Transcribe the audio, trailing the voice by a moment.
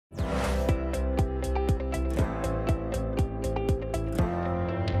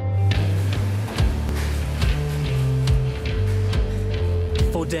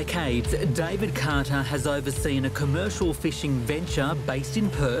decades, David Carter has overseen a commercial fishing venture based in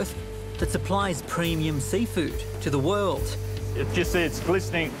Perth that supplies premium seafood to the world. Just see it's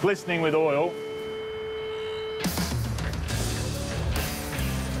glistening with oil.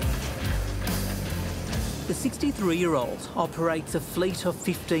 The 63-year-old operates a fleet of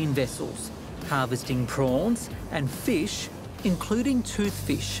 15 vessels, harvesting prawns and fish, including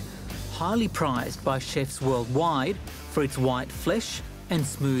toothfish, highly prized by chefs worldwide for its white flesh and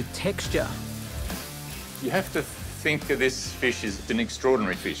smooth texture. You have to think of this fish as an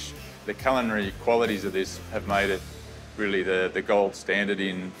extraordinary fish. The culinary qualities of this have made it really the gold standard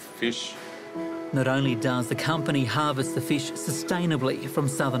in fish. Not only does the company harvest the fish sustainably from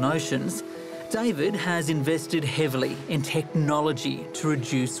southern oceans, David has invested heavily in technology to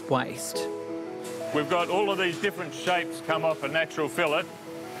reduce waste. We've got all of these different shapes come off a natural fillet,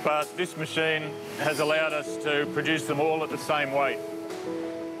 but this machine has allowed us to produce them all at the same weight.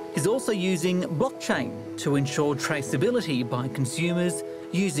 He's also using blockchain to ensure traceability by consumers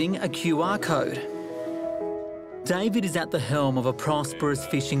using a QR code. David is at the helm of a prosperous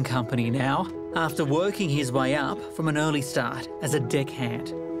fishing company now, after working his way up from an early start as a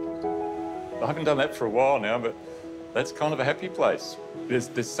deckhand. I haven't done that for a while now, but that's kind of a happy place.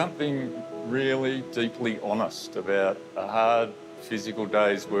 There's something really deeply honest about a hard physical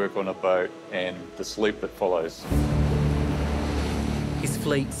day's work on a boat and the sleep that follows. His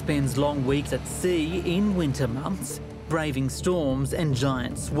fleet spends long weeks at sea in winter months, braving storms and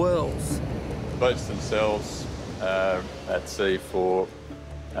giant swirls. The boats themselves are at sea for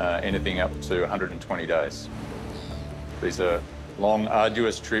anything up to 120 days. These are long,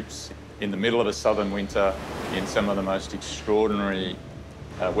 arduous trips in the middle of a southern winter in some of the most extraordinary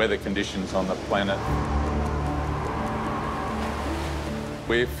weather conditions on the planet.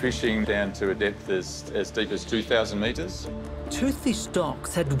 We're fishing down to a depth as deep as 2,000 metres. Toothfish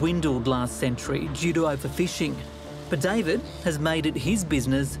stocks had dwindled last century due to overfishing, but David has made it his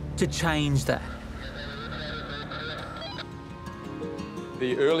business to change that.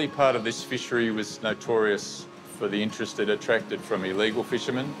 The early part of this fishery was notorious for the interest it attracted from illegal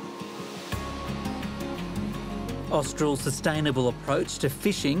fishermen. Austral's sustainable approach to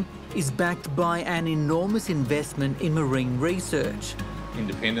fishing is backed by an enormous investment in marine research.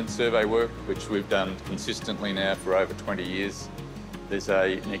 Independent survey work, which we've done consistently now for over 20 years. There's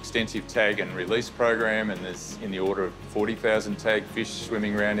an extensive tag and release program, and there's in the order of 40,000 tagged fish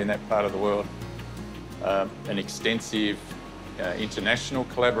swimming around in that part of the world. An extensive international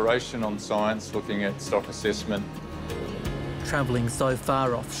collaboration on science, looking at stock assessment. Travelling so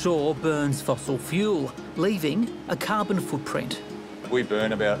far offshore burns fossil fuel, leaving a carbon footprint. We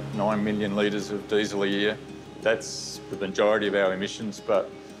burn about 9 million litres of diesel a year. That's the majority of our emissions, but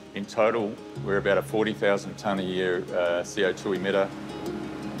in total, we're about a 40,000 tonne a year CO2 emitter.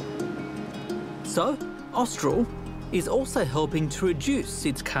 So, Austral is also helping to reduce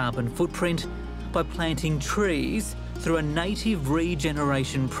its carbon footprint by planting trees through a native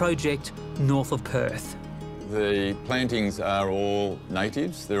regeneration project north of Perth. The plantings are all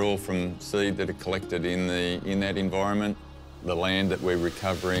natives. They're all from seed that are collected in that environment. The land that we're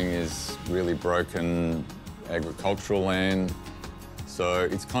recovering is really broken agricultural land, so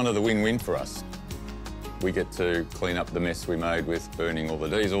it's kind of the win-win for us. We get to clean up the mess we made with burning all the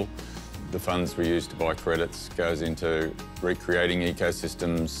diesel. The funds we use to buy credits goes into recreating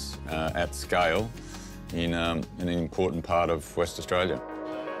ecosystems at scale in an important part of West Australia.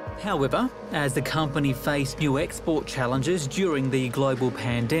 However, as the company faced new export challenges during the global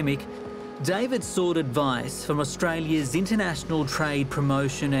pandemic, David sought advice from Australia's international trade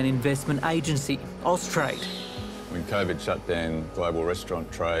promotion and investment agency, Austrade. When COVID shut down global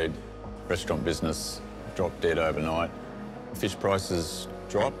restaurant trade, restaurant business dropped dead overnight. Fish prices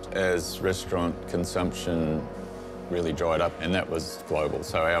dropped as restaurant consumption really dried up, and that was global.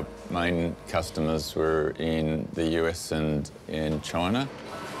 So our main customers were in the US and in China.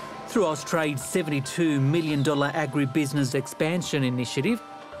 Through Austrade's $72 million agribusiness expansion initiative,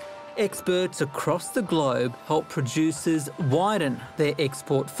 experts across the globe help producers widen their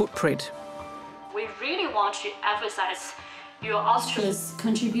export footprint. We really want to emphasize your Australia's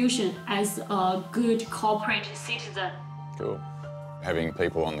contribution as a good corporate citizen. Cool. Having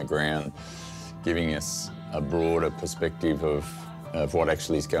people on the ground giving us a broader perspective of what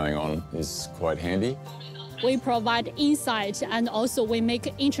actually is going on is quite handy. We provide insight, and also we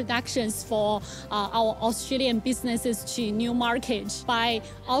make introductions for our Australian businesses to new markets by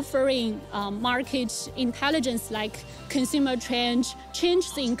offering market intelligence like consumer trends,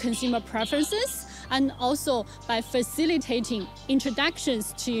 changes in consumer preferences, and also by facilitating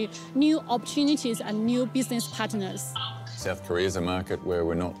introductions to new opportunities and new business partners. South Korea's a market where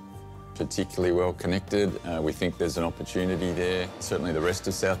we're not particularly well connected. We think there's an opportunity there. Certainly the rest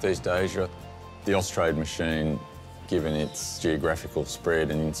of Southeast Asia. The Austrade machine, given its geographical spread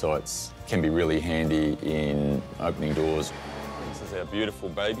and insights, can be really handy in opening doors. This is our beautiful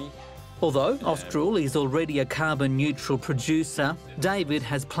baby. Although Austral is already a carbon-neutral producer, David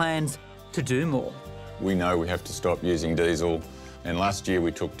has plans to do more. We know we have to stop using diesel, and last year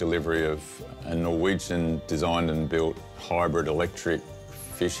we took delivery of a Norwegian-designed and built hybrid electric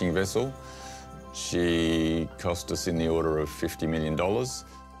fishing vessel. She cost us in the order of $50 million.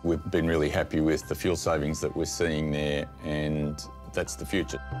 We've been really happy with the fuel savings that we're seeing there, and that's the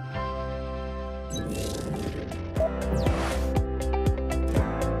future.